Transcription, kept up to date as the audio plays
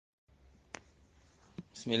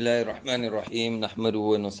بسم الله الرحمن الرحيم نحمده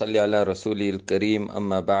ونصلي على رسوله الكريم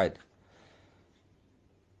أما بعد.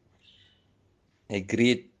 I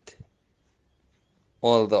greet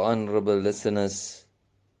all the honorable listeners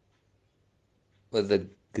with the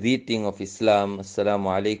greeting of Islam.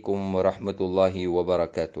 Assalamu alaikum wa rahmatullahi wa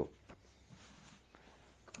barakatuh.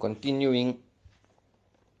 Continuing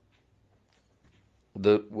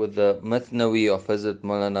with the Mathnawi of Hazrat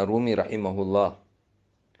Moulana Rumi rahimahullah,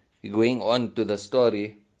 we're going on to the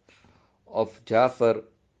story of Jafar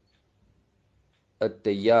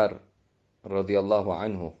at-Tayyar radiallahu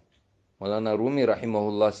anhu. Moulana Rumi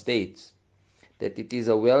rahimahullah states that it is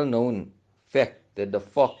a well-known fact that the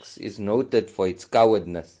fox is noted for its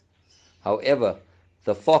cowardness. However,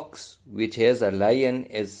 the fox which has a lion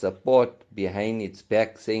as support behind its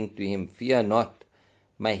back, saying to him, "Fear not,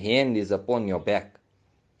 my hand is upon your back,"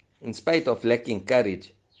 in spite of lacking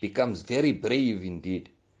courage, becomes very brave indeed.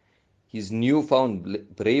 His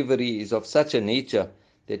newfound bravery is of such a nature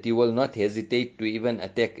that he will not hesitate to even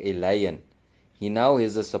attack a lion. He now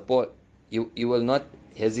has a support. He will not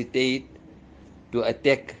hesitate to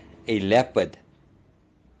attack a leopard.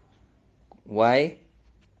 Why?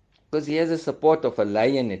 Because he has the support of a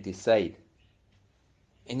lion at his side,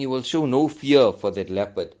 and he will show no fear for that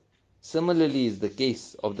leopard. Similarly is the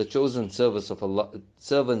case of the chosen servants of Allah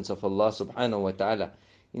subhanahu wa ta'ala.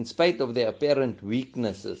 In spite of their apparent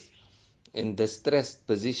weaknesses and distressed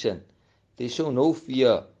position, they show no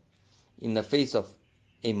fear in the face of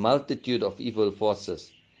a multitude of evil forces.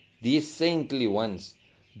 These saintly ones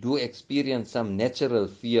do experience some natural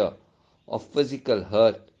fear of physical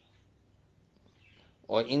hurt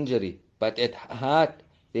or injury, but at heart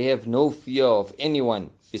they have no fear of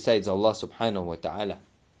anyone besides Allah subhanahu wa ta'ala.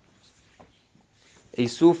 A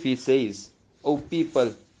Sufi says, "O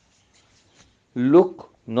people,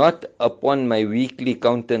 look not upon my weakly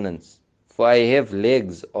countenance, for I have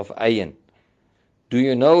legs of iron. Do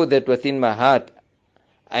you know that within my heart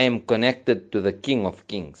I am connected to the King of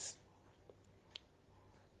Kings?"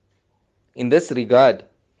 In this regard,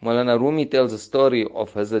 Moulana Rumi tells a story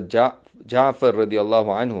of Hazrat Ja'far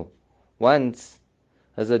radiallahu anhu. Once,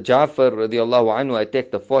 Hazrat Ja'far radiallahu anhu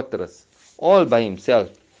attacked a fortress all by himself.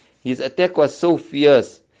 His attack was so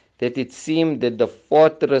fierce that it seemed that the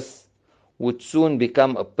fortress would soon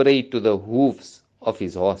become a prey to the hoofs of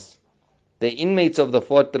his horse. The inmates of the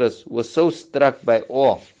fortress were so struck by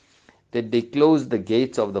awe that they closed the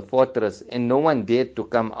gates of the fortress, and no one dared to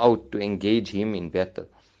come out to engage him in battle.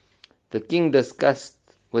 The king discussed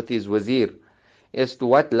with his wazir as to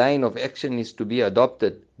what line of action is to be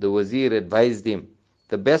adopted. The wazir advised him,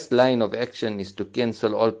 "The best line of action is to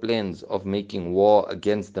cancel all plans of making war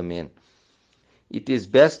against the man. It is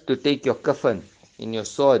best to take your kafan and your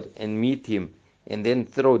sword and meet him, and then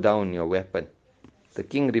throw down your weapon." The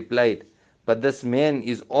king replied, "But this man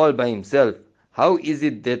is all by himself. How is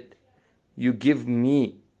it that you give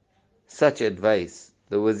me such advice?"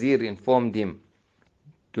 The wazir informed him,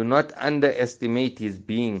 "Do not underestimate his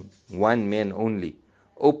being one man only.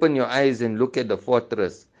 Open your eyes and look at the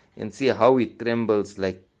fortress and see how it trembles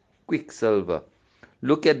like quicksilver.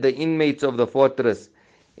 Look at the inmates of the fortress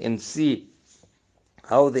and see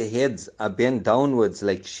how their heads are bent downwards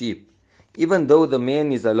like sheep. Even though the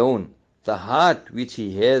man is alone, the heart which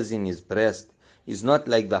he has in his breast is not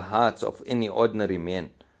like the hearts of any ordinary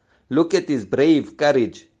man. Look at his brave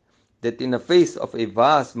courage, that in the face of a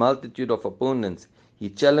vast multitude of opponents, he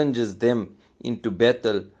challenges them into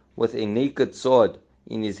battle with a naked sword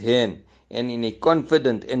in his hand, and in a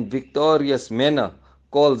confident and victorious manner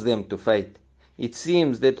calls them to fight. It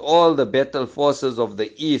seems that all the battle forces of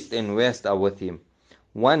the east and west are with him.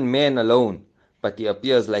 One man alone, but he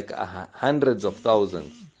appears like hundreds of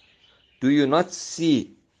thousands. Do you not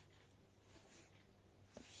see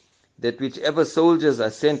that whichever soldiers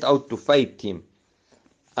are sent out to fight him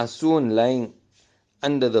are soon lying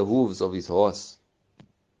under the hooves of his horse?"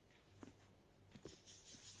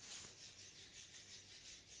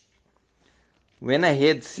 When I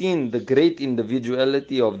had seen the great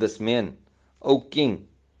individuality of this man, O king,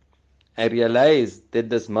 I realized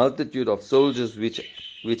that this multitude of soldiers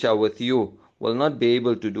which are with you will not be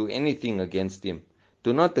able to do anything against him.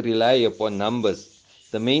 Do not rely upon numbers.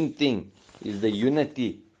 The main thing is the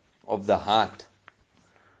unity of the heart.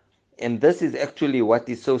 And this is actually what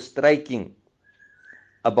is so striking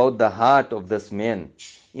about the heart of this man.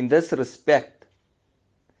 In this respect,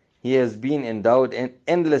 he has been endowed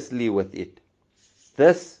endlessly with it.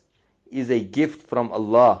 This is a gift from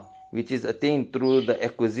Allah, which is attained through the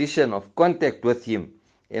acquisition of contact with Him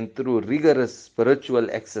and through rigorous spiritual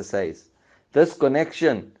exercise. This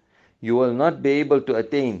connection you will not be able to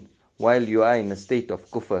attain while you are in a state of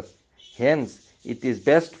kufr. Hence, it is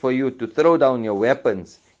best for you to throw down your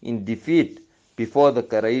weapons in defeat before the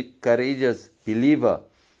courageous believer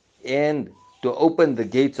and to open the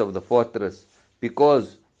gates of the fortress,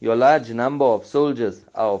 because your large number of soldiers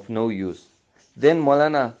are of no use. Then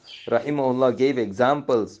Maulana Rahimahullah gave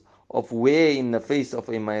examples of where in the face of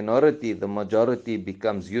a minority the majority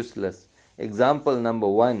becomes useless. Example number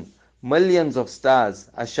one: millions of stars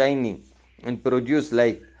are shining and produce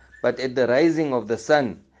light, but at the rising of the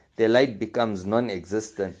sun, their light becomes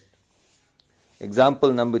non-existent.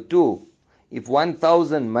 Example number two: if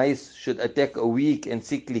 1,000 mice should attack a weak and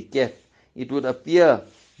sickly cat, it would appear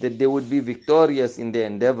that they would be victorious in their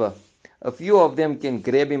endeavor. A few of them can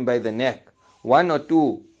grab him by the neck. One or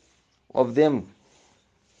two of them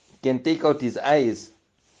can take out his eyes.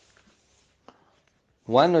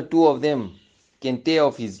 One or two of them can tear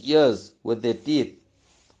off his ears with their teeth.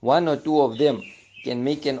 One or two of them can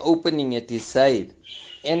make an opening at his side,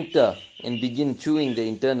 enter and begin chewing the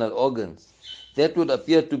internal organs. That would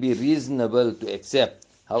appear to be reasonable to accept.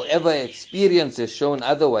 However, experience has shown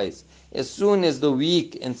otherwise. As soon as the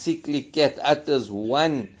weak and sickly cat utters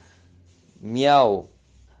one meow,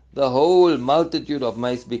 the whole multitude of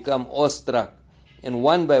mice become awestruck, and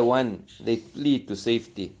one by one they flee to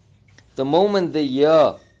safety. The moment they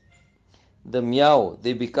hear the meow,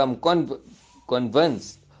 they become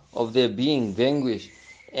convinced of their being vanquished,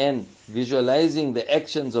 and visualizing the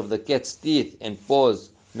actions of the cat's teeth and paws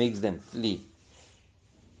makes them flee.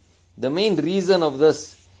 The main reason of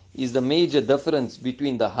this is the major difference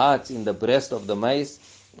between the hearts in the breast of the mice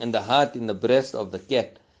and the heart in the breast of the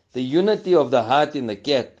cat. The unity of the heart in the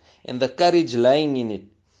cat and the courage lying in it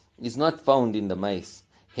is not found in the mice.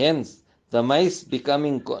 Hence, the mice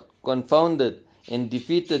becoming confounded and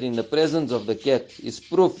defeated in the presence of the cat is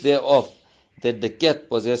proof thereof that the cat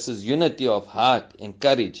possesses unity of heart and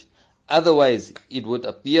courage. Otherwise, it would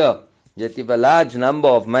appear that if a large number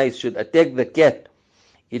of mice should attack the cat,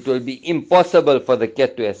 it will be impossible for the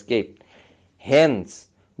cat to escape. Hence,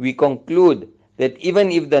 we conclude that even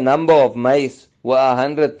if the number of mice were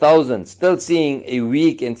 100,000, still seeing a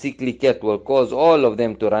weak and sickly cat will cause all of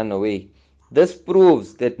them to run away. This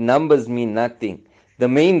proves that numbers mean nothing. The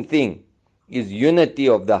main thing is unity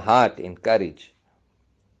of the heart and courage.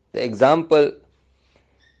 The example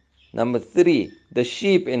number 3, the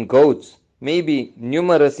sheep and goats may be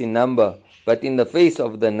numerous in number, but in the face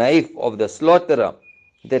of the knife of the slaughterer,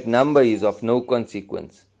 that number is of no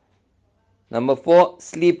consequence. Number 4,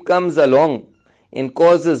 sleep comes along and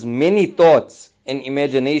causes many thoughts and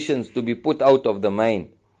imaginations to be put out of the mind.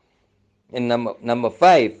 And number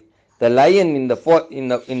 5, the lion in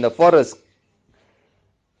the forest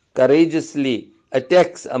courageously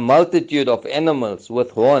attacks a multitude of animals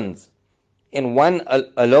with horns, and one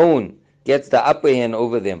alone gets the upper hand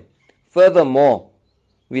over them. Furthermore,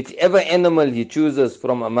 whichever animal he chooses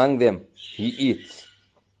from among them, he eats.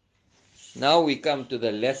 Now we come to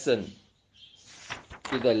the lesson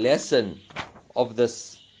of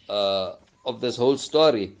this whole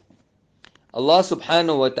story. Allah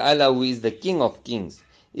subhanahu wa ta'ala, who is the King of Kings,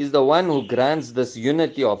 is the one who grants this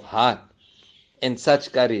unity of heart and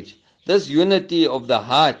such courage. This unity of the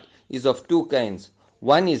heart is of two kinds.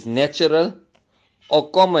 One is natural or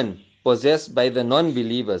common, possessed by the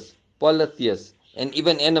non-believers, polytheists, and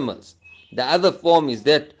even animals. The other form is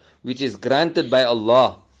that which is granted by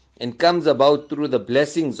Allah and comes about through the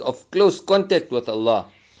blessings of close contact with Allah.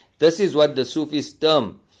 This is what the Sufis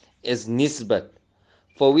term as nisbat,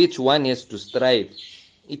 for which one has to strive.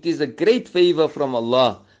 It is a great favor from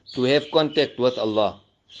Allah to have contact with Allah,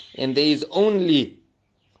 and there is only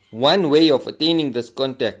one way of attaining this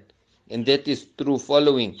contact, and that is through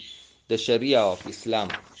following the Sharia of Islam.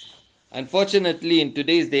 Unfortunately, in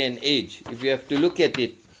today's day and age, if you have to look at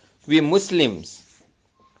it, we Muslims,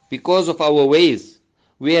 because of our ways,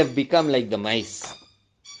 we have become like the mice.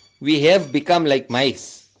 We have become like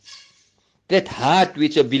mice. That heart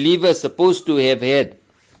which a believer is supposed to have had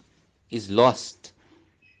is lost.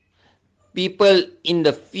 People in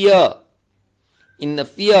the fear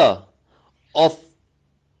of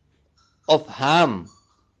harm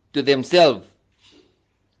to themselves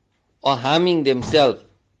or harming themselves,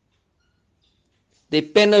 they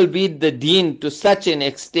panel beat the deen to such an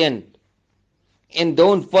extent and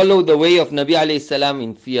don't follow the way of Nabi alayhi salam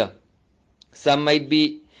in fear. Some might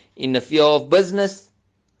be in the fear of business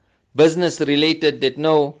related, that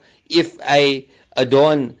no, if I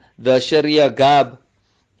adorn the Sharia garb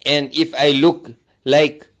and if I look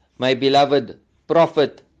like my beloved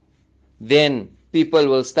Prophet, then people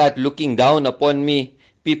will start looking down upon me.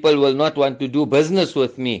 People will not want to do business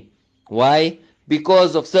with me. Why?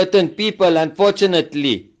 Because of certain people,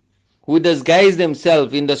 unfortunately, who disguise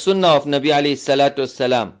themselves in the sunnah of Nabi alayhi salatu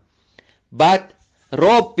wasalam, but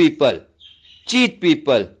rob people, cheat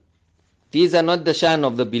people. These are not the shan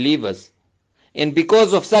of the believers. And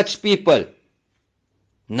because of such people,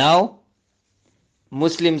 now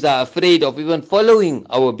Muslims are afraid of even following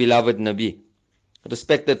our beloved Nabi.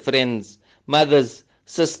 Respected friends, mothers,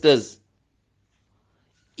 sisters,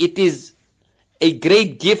 it is a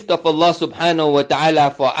great gift of Allah subhanahu wa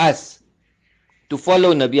ta'ala for us to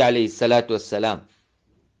follow Nabi alayhi salatu wasalam.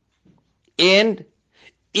 And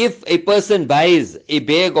if a person buys a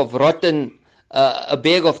bag of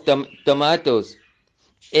tomatoes,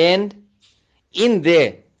 and in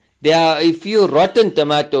there are a few rotten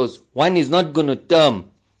tomatoes, one is not going to term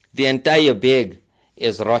the entire bag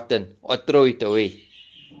as rotten or throw it away.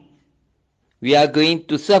 We are going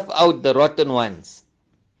to sift out the rotten ones.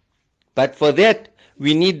 But for that,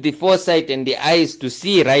 we need the foresight and the eyes to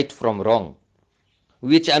see right from wrong,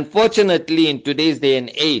 which unfortunately in today's day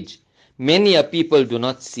and age, many a people do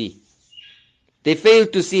not see. They fail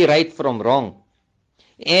to see right from wrong.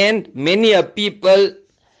 And many a people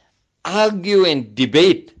argue and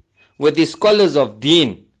debate with the scholars of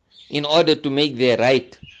deen in order to make their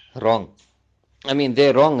right wrong.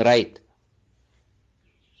 Their wrong right.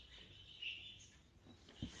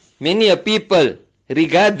 Many a people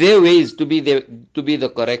regard their ways to be the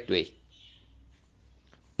correct way.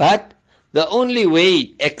 But the only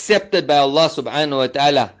way accepted by Allah subhanahu wa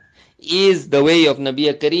ta'ala is the way of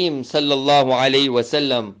Nabi Kareem sallallahu alayhi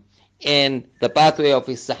wasallam, and the pathway of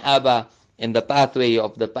his Sahaba, and the pathway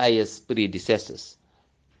of the pious predecessors.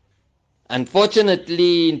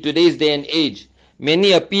 Unfortunately, in today's day and age,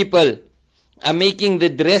 many a people are making the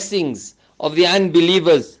dressings of the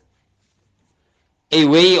unbelievers a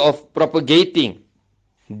way of propagating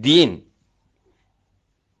deen.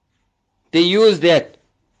 They use that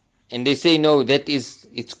and they say, no,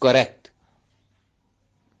 it's correct.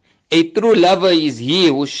 A true lover is he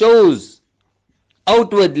who shows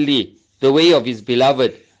outwardly the way of his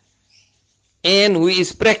beloved and who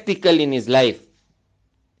is practical in his life.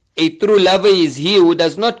 A true lover is he who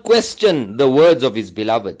does not question the words of his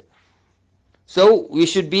beloved. So we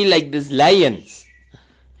should be like these lions.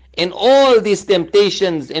 And all these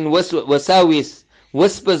temptations and wasawis,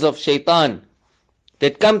 whispers of shaitan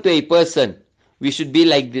that come to a person, we should be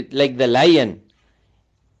like the lion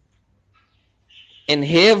and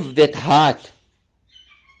have that heart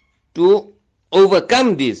to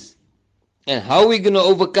overcome this. And how are we going to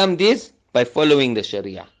overcome this? By following the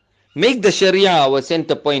Sharia. Make the Sharia our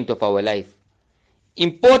center point of our life.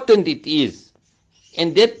 Important it is.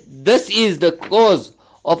 And that this is the cause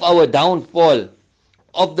of our downfall,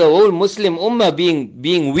 of the whole Muslim Ummah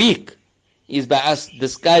being weak, is by us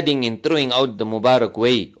discarding and throwing out the Mubarak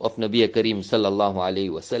way of Nabi Kareem sallallahu alayhi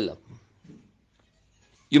wasallam.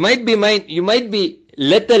 You might be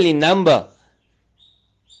little in number,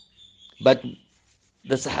 but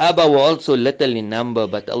the Sahaba were also little in number,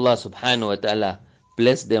 but Allah subhanahu wa ta'ala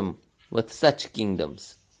blessed them with such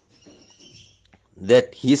kingdoms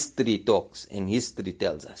that history talks and history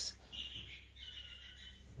tells us.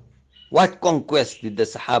 What conquest did the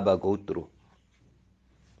Sahaba go through?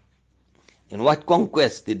 And what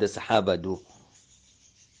conquest did the Sahaba do?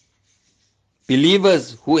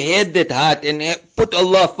 Believers who had that heart and put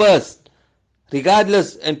Allah first,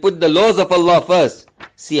 regardless, and put the laws of Allah first,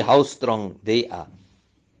 see how strong they are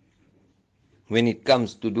when it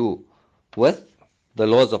comes to do with the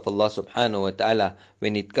laws of Allah subhanahu wa ta'ala,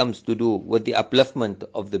 when it comes to do with the upliftment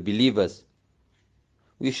of the believers.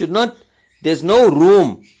 There's no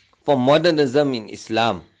room for modernism in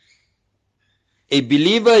Islam. A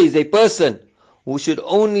believer is a person who should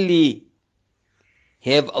only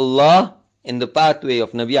have Allah and the pathway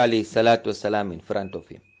of Nabi alayhi salatu wasalam in front of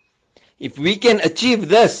him. If we can achieve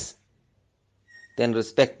this, then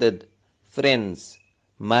respected friends,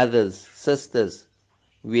 mothers, sisters,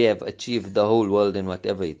 we have achieved the whole world and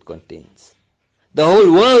whatever it contains. The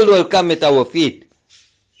whole world will come at our feet.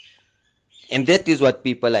 And that is what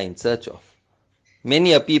people are in search of.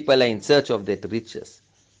 Many people are in search of that riches.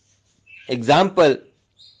 Example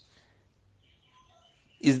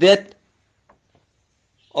is that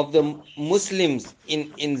of the Muslims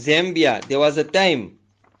in Zambia. There was a time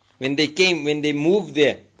when they moved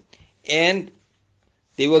there, and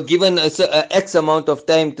they were given a X amount of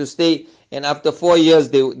time to stay, and after 4 years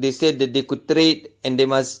they said that they could trade, and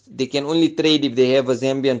they can only trade if they have a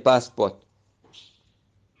Zambian passport.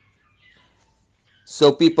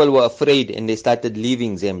 So people were afraid and they started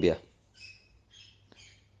leaving Zambia.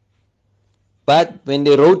 But when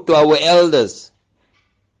they wrote to our elders,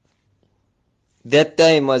 that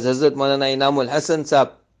time was Hazrat Moulana Inamul Hassan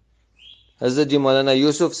Sahib, Hazrat Maulana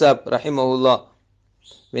Yusuf Sahib, rahimahullah,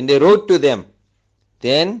 when they wrote to them,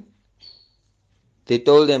 then they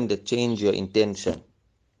told them to change your intention.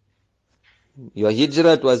 Your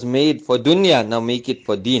hijrat was made for dunya, now make it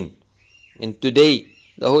for deen. And today,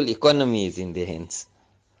 the whole economy is in their hands.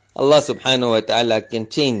 Allah subhanahu wa ta'ala can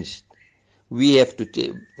change. We have to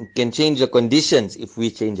can change the conditions if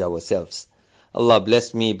we change ourselves. Allah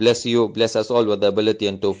bless me, bless you, bless us all with the ability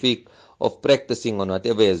and tawfiq of practicing on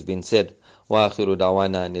whatever has been said. Wa akhiru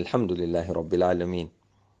da'wana and alhamdulillahi rabbil alameen.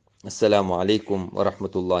 Assalamu alaikum wa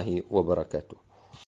rahmatullahi wa barakatuh.